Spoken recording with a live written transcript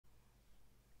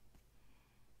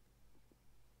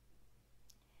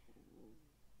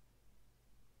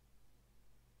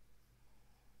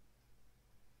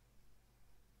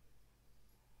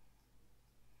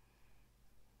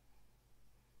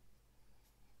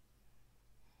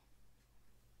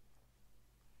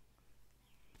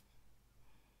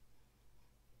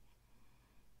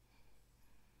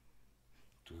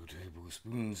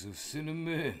tablespoons of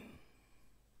cinnamon,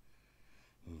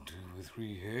 2 or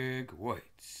 3 egg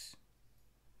whites,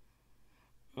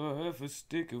 a half a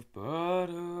stick of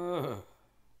butter,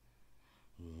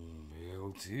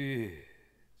 melted.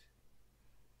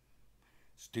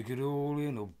 Stick it all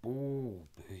in a bowl,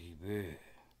 baby.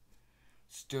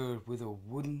 Stir it with a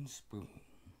wooden spoon.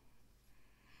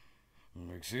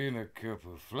 Mix in a cup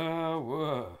of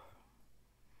flour.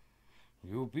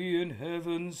 You'll be in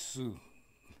heaven soon.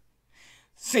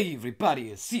 Say everybody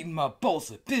has seen my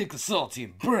balls are big, salty,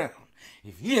 and brown.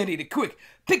 If you need it quick,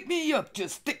 pick me up,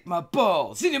 just stick my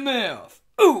balls in your mouth.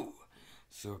 Ooh!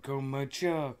 Suck on my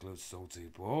chocolate salty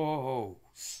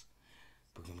balls.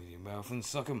 Put them in your mouth and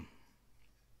suck them.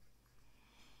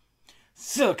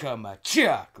 Suck on my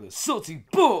chocolate salty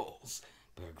balls.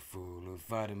 Bag full of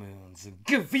vitamins and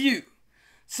good for you.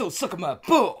 So suck on my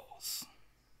balls.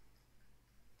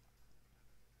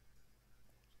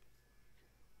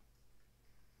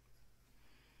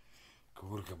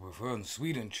 Quarter cup of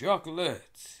unsweetened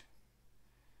chocolate.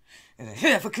 And a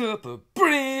half a cup of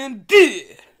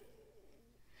brandy.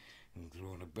 And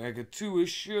throw in a bag or 2 of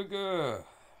sugar.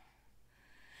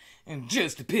 And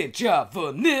just a pinch of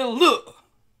vanilla.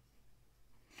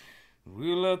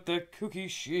 Reel out that cookie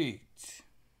sheet.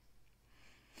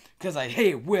 'Cause I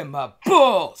hate when my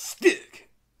balls stick.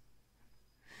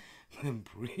 Then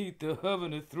preheat the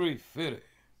oven to 350.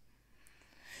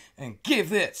 And give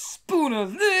that spoon a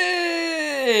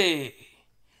lay.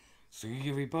 See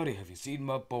everybody, have you seen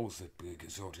my balls that big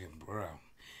and salty and brown?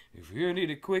 If you need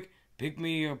it quick, pick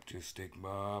me up, just stick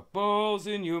my balls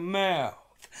in your mouth.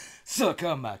 Suck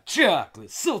on my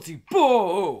chocolate salty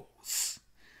balls.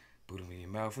 Put them in your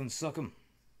mouth and suck them.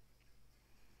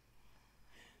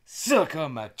 Suck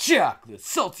on my chocolate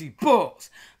salty balls.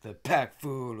 They're packed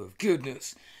full of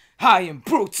goodness, high in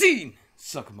protein.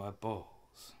 Suck on my balls.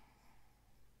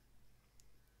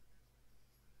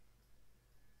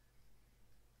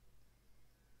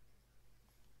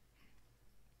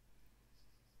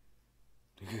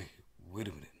 Hey, wait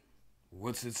a minute.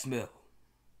 What's it smell?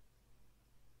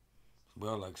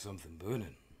 Smell like something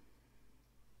burning.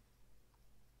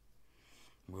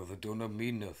 Well, that don't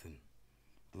mean nothing,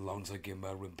 as long as I get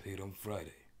my rent paid on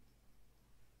Friday.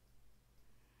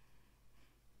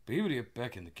 Baby, get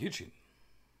back in the kitchen,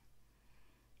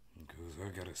 because I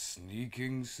got a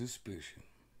sneaking suspicion.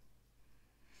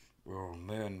 Oh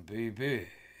man, baby.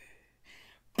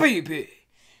 Baby,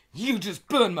 you just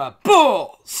burned my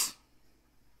balls!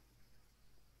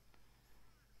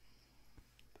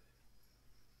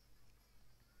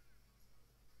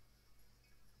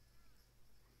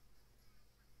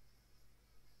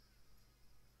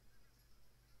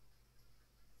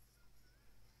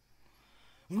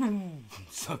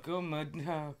 Suck on my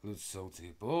chocolate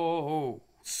salty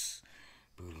balls.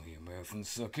 Put them in your mouth and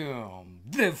suck on.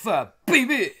 Then fire,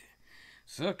 baby.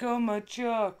 Suck on my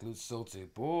chocolate salty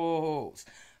balls.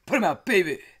 Put them out,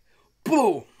 baby.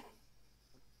 Boom.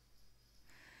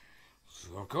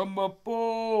 Suck on my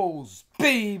balls,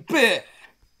 baby.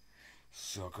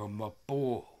 Suck on my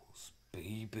balls,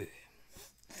 baby.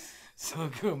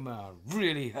 Suck on my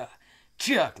really hot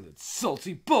chocolate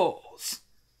salty balls.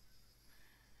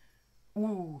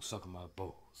 Ooh, suck on my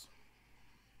balls.